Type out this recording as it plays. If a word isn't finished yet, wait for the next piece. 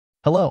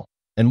Hello,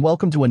 and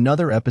welcome to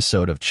another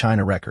episode of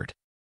China Record.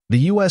 The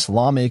U.S.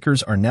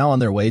 lawmakers are now on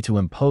their way to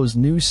impose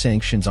new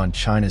sanctions on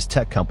China's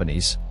tech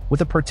companies, with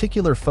a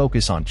particular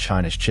focus on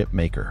China's chip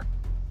maker.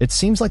 It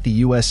seems like the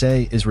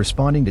USA is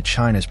responding to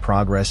China's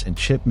progress in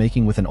chip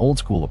making with an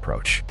old-school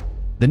approach.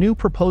 The new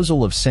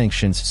proposal of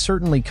sanctions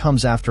certainly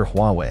comes after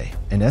Huawei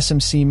and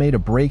SMIC made a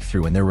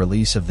breakthrough in their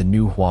release of the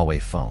new Huawei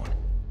Phone.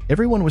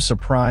 Everyone was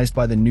surprised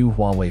by the new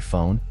Huawei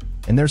Phone,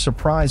 and their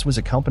surprise was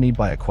accompanied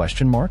by a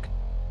question mark.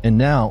 And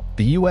now,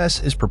 the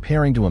US is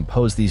preparing to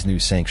impose these new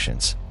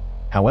sanctions.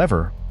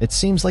 However, it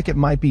seems like it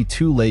might be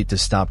too late to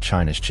stop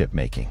China's chip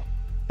making.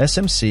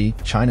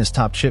 SMIC, China's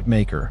top chip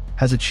maker,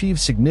 has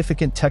achieved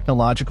significant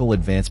technological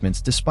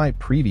advancements despite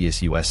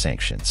previous US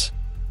sanctions.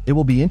 It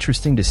will be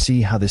interesting to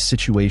see how this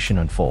situation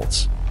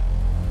unfolds.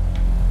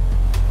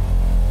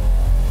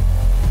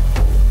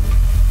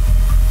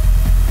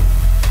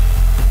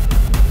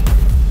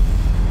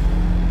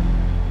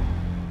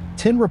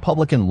 10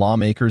 Republican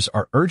lawmakers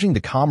are urging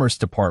the Commerce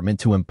Department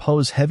to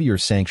impose heavier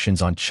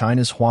sanctions on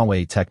China's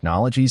Huawei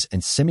Technologies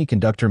and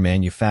Semiconductor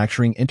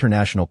Manufacturing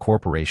International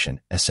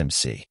Corporation,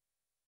 SMIC.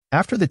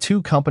 After the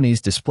two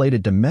companies displayed a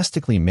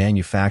domestically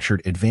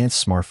manufactured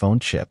advanced smartphone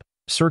chip,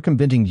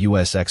 circumventing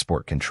U.S.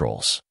 export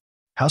controls.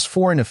 House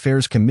Foreign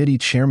Affairs Committee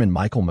Chairman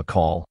Michael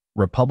McCaul,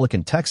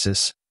 Republican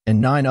Texas, and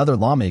 9 other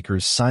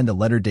lawmakers signed the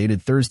letter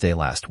dated Thursday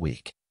last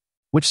week,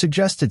 which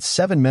suggested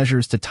 7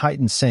 measures to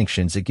tighten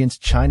sanctions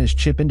against China's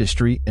chip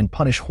industry and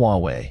punish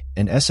Huawei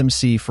and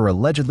SMIC for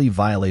allegedly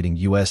violating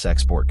U.S.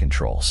 export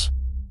controls.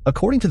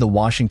 According to the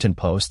Washington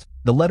Post,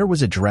 the letter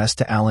was addressed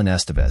to Alan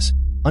Estevez,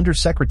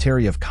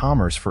 Undersecretary of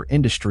Commerce for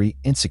Industry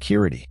and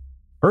Security.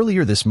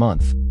 Earlier this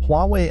month,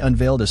 Huawei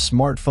unveiled a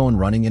smartphone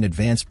running an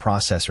advanced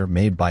processor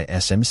made by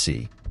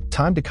SMIC,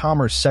 timed to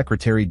Commerce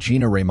Secretary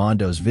Gina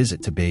Raimondo's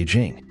visit to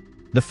Beijing.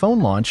 The phone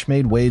launch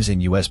made waves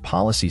in U.S.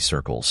 policy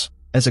circles,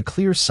 as a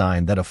clear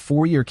sign that a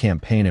 4-year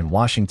campaign in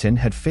Washington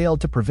had failed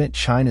to prevent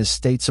China's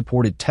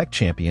state-supported tech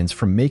champions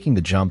from making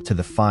the jump to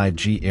the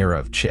 5G era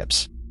of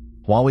chips.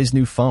 Huawei's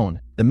new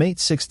phone, the Mate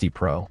 60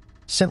 Pro,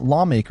 sent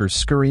lawmakers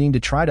scurrying to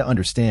try to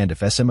understand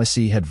if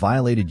SMIC had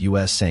violated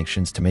U.S.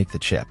 sanctions to make the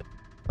chip.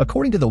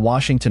 According to the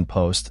Washington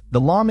Post, the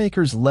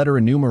lawmakers' letter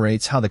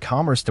enumerates how the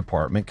Commerce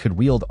Department could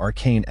wield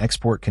arcane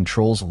export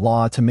controls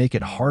law to make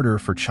it harder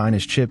for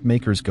China's chip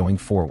makers going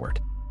forward.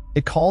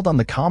 It called on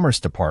the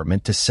Commerce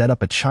Department to set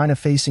up a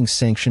China-facing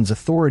sanctions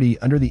authority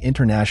under the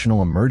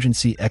International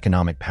Emergency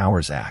Economic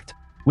Powers Act,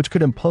 which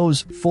could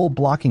impose full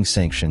blocking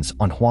sanctions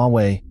on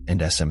Huawei and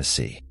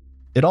SMIC.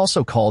 It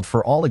also called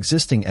for all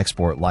existing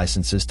export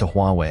licenses to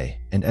Huawei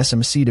and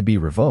SMIC to be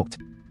revoked,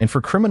 and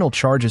for criminal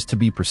charges to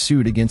be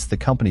pursued against the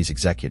company's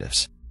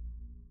executives.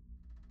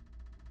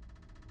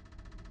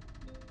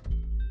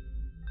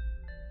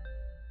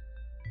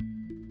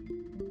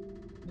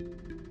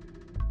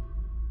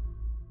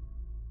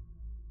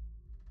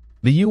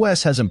 The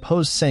U.S. has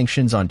imposed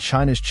sanctions on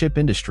China's chip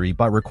industry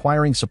by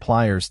requiring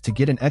suppliers to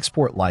get an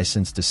export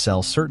license to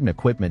sell certain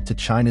equipment to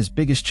China's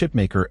biggest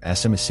chipmaker,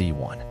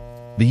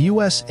 SMIC. The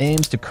U.S.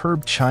 aims to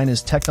curb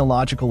China's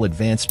technological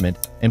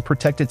advancement and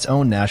protect its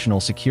own national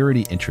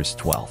security interests.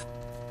 12.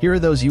 Here are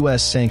those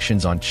U.S.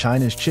 sanctions on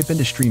China's chip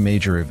industry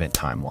major event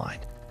timeline.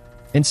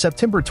 In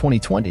September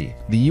 2020,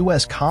 the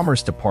U.S.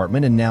 Commerce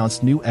Department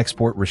announced new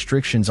export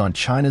restrictions on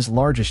China's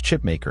largest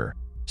chipmaker,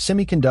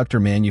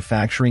 Semiconductor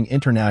Manufacturing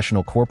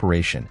International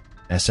Corporation,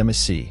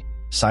 SMIC,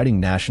 citing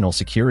national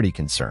security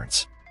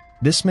concerns.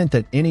 This meant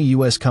that any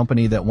U.S.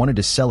 company that wanted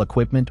to sell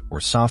equipment or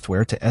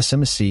software to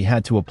SMIC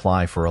had to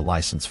apply for a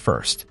license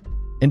first.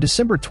 In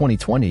December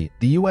 2020,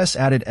 the U.S.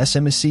 added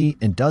SMIC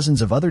and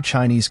dozens of other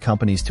Chinese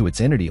companies to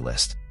its entity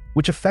list,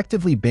 which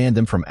effectively banned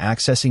them from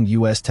accessing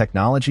U.S.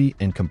 technology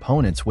and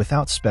components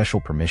without special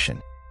permission.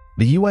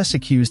 The U.S.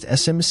 accused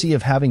SMIC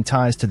of having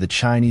ties to the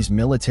Chinese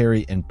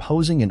military and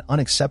posing an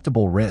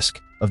unacceptable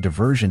risk of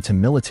diversion to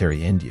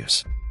military end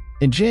use.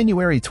 In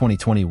January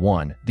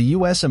 2021, the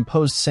U.S.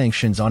 imposed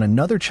sanctions on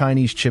another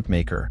Chinese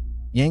chipmaker,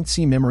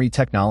 Yangtze Memory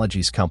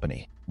Technologies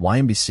Company,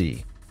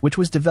 YMBC, which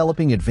was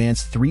developing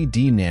advanced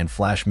 3D NAND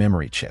flash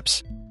memory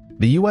chips.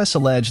 The U.S.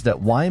 alleged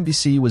that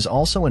YMBC was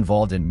also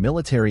involved in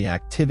military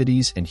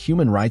activities and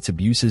human rights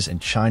abuses in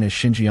China's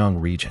Xinjiang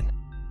region.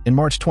 In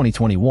March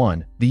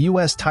 2021, the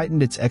U.S.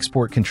 tightened its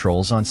export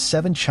controls on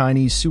 7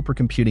 Chinese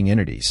supercomputing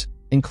entities,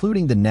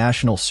 including the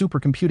National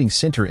Supercomputing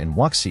Center in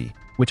Wuxi,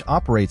 which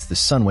operates the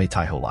Sunway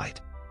Taihu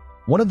Lite,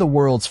 one of the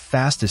world's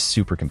fastest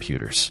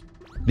supercomputers.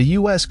 The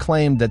U.S.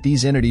 claimed that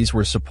these entities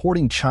were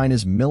supporting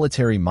China's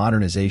military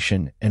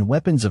modernization and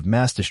weapons of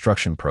mass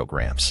destruction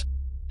programs.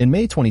 In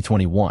May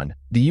 2021,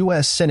 the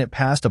U.S. Senate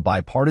passed a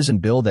bipartisan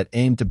bill that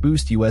aimed to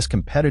boost U.S.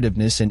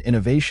 competitiveness and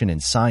innovation in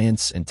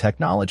science and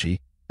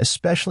technology,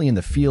 especially in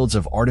the fields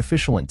of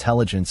artificial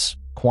intelligence,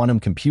 quantum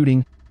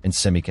computing, and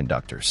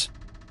semiconductors.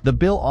 The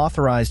bill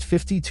authorized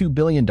 $52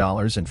 billion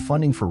in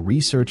funding for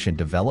research and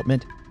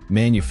development,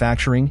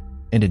 manufacturing,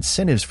 and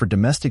incentives for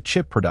domestic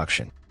chip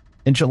production.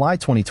 In July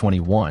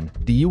 2021,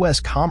 the U.S.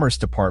 Commerce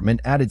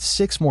Department added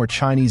 6 more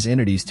Chinese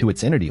entities to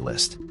its entity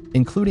list,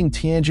 including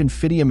Tianjin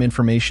Fidium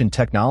Information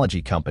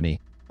Technology Company,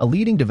 a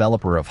leading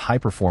developer of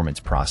high-performance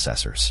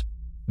processors.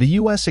 The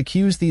U.S.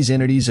 accused these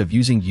entities of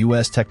using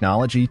U.S.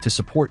 technology to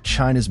support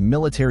China's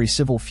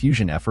military-civil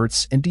fusion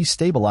efforts and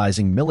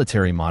destabilizing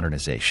military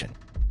modernization.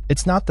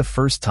 It's not the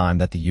first time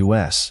that the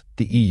U.S.,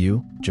 the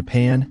EU,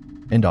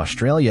 Japan, and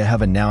Australia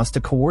have announced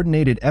a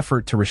coordinated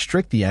effort to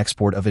restrict the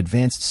export of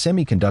advanced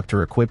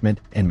semiconductor equipment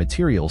and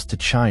materials to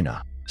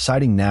China,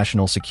 citing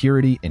national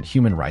security and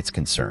human rights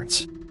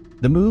concerns.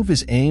 The move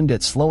is aimed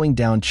at slowing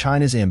down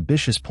China's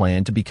ambitious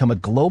plan to become a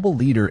global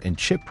leader in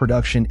chip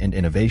production and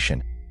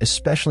innovation,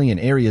 especially in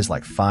areas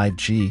like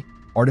 5G,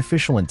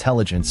 artificial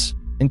intelligence,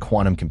 and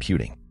quantum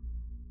computing.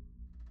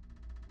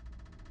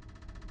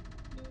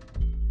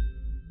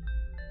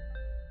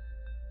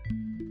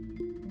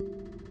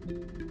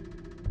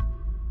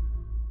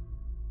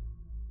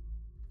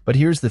 But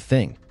here's the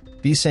thing,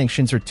 these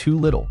sanctions are too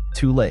little,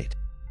 too late.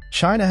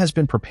 China has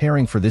been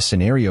preparing for this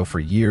scenario for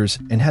years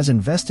and has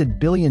invested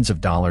billions of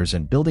dollars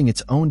in building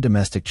its own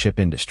domestic chip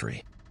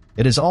industry.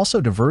 It has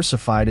also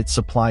diversified its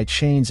supply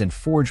chains and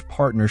forged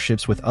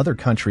partnerships with other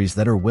countries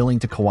that are willing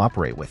to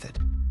cooperate with it.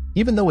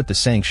 Even though with the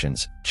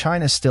sanctions,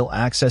 China still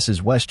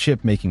accesses West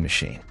chip-making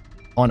machine.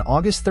 On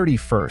August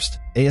 31st,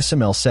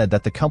 ASML said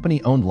that the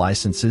company owned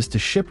licenses to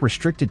ship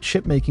restricted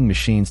chip-making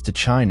machines to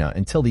China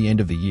until the end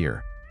of the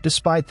year,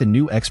 despite the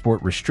new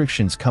export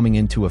restrictions coming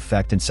into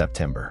effect in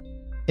September.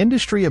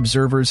 Industry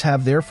observers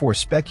have therefore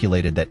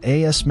speculated that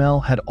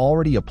ASML had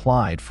already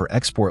applied for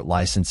export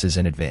licenses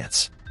in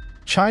advance.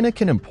 China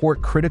can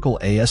import critical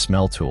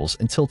ASML tools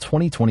until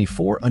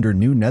 2024 under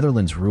new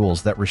Netherlands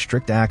rules that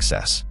restrict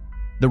access.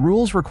 The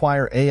rules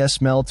require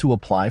ASML to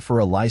apply for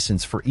a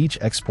license for each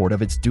export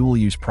of its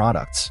dual-use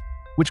products,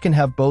 which can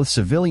have both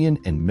civilian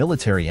and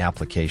military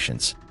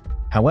applications.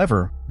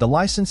 However, the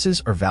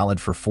licenses are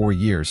valid for 4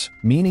 years,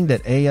 meaning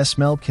that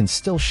ASML can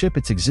still ship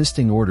its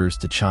existing orders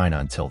to China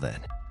until then.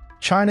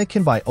 China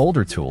can buy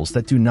older tools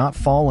that do not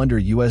fall under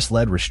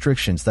US-led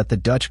restrictions that the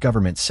Dutch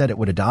government said it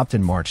would adopt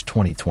in March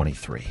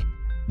 2023.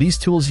 These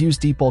tools use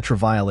deep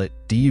ultraviolet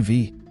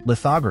 (DUV)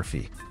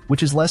 lithography,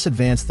 which is less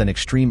advanced than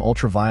extreme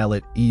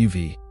ultraviolet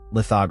 (EUV)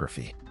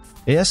 lithography.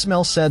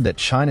 ASML said that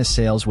China's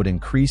sales would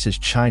increase as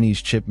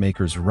Chinese chip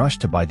makers rush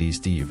to buy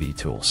these DUV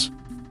tools.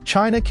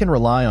 China can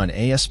rely on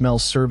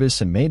ASML's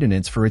service and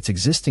maintenance for its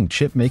existing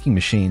chip-making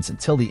machines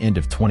until the end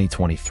of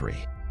 2023.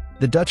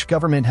 The Dutch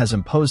government has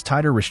imposed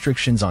tighter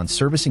restrictions on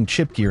servicing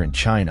chip gear in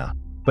China,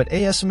 but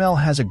ASML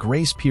has a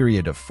grace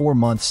period of 4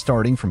 months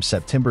starting from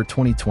September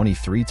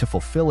 2023 to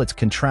fulfill its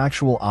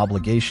contractual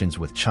obligations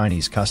with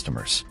Chinese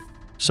customers.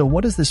 So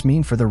what does this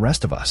mean for the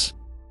rest of us?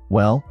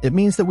 Well, it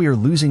means that we are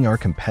losing our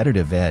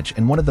competitive edge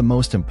in one of the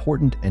most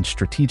important and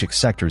strategic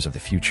sectors of the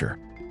future.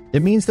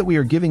 It means that we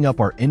are giving up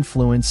our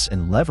influence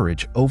and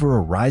leverage over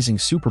a rising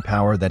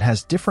superpower that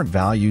has different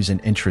values and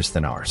interests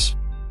than ours.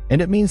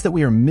 And it means that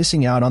we are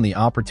missing out on the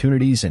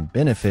opportunities and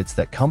benefits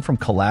that come from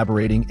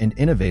collaborating and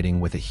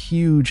innovating with a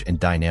huge and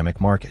dynamic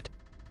market.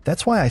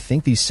 That's why I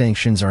think these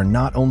sanctions are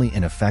not only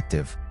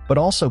ineffective, but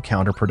also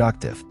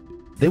counterproductive.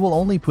 They will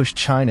only push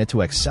China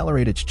to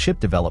accelerate its chip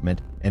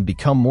development and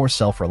become more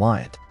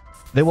self-reliant.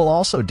 They will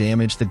also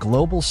damage the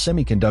global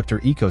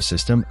semiconductor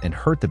ecosystem and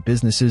hurt the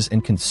businesses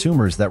and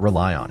consumers that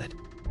rely on it.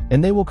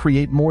 And they will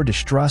create more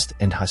distrust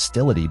and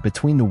hostility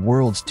between the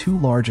world's 2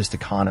 largest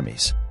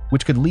economies,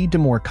 which could lead to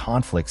more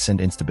conflicts and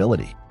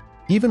instability.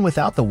 Even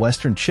without the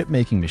Western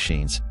chip-making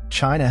machines,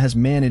 China has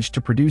managed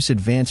to produce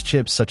advanced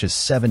chips such as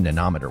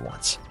 7nm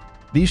ones.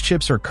 These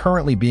chips are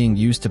currently being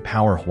used to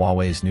power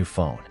Huawei's new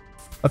phone.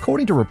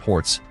 According to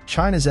reports,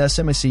 China's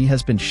SMIC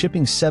has been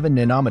shipping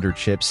 7nm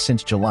chips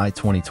since July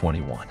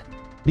 2021.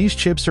 These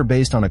chips are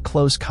based on a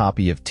close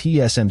copy of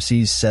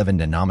TSMC's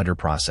 7nm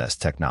process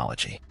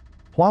technology.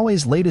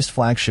 Huawei's latest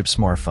flagship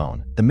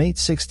smartphone, the Mate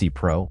 60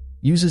 Pro,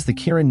 uses the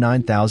Kirin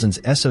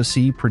 9000's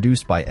SoC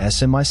produced by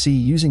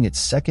SMIC using its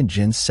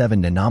 2nd-gen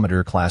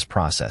 7nm class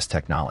process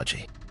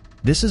technology.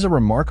 This is a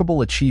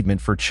remarkable achievement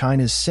for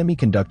China's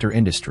semiconductor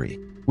industry,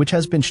 which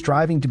has been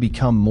striving to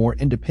become more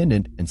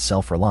independent and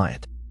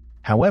self-reliant.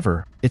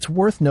 However, it's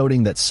worth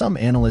noting that some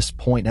analysts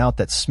point out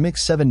that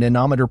SMIC's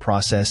 7nm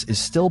process is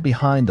still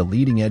behind the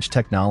leading-edge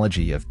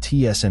technology of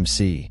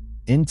TSMC,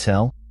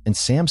 Intel, and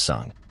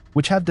Samsung,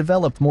 which have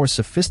developed more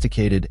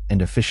sophisticated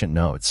and efficient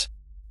nodes.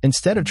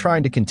 Instead of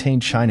trying to contain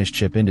China's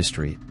chip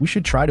industry, we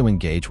should try to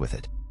engage with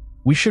it.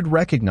 We should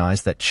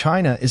recognize that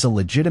China is a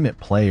legitimate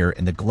player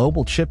in the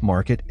global chip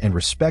market and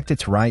respect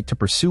its right to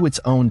pursue its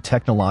own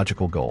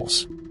technological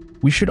goals.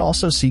 We should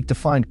also seek to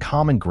find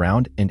common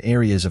ground in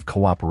areas of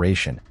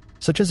cooperation,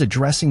 such as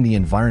addressing the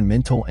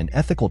environmental and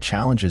ethical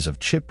challenges of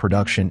chip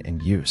production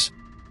and use.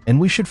 And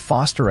we should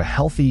foster a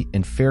healthy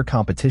and fair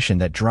competition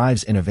that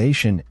drives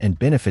innovation and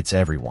benefits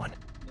everyone.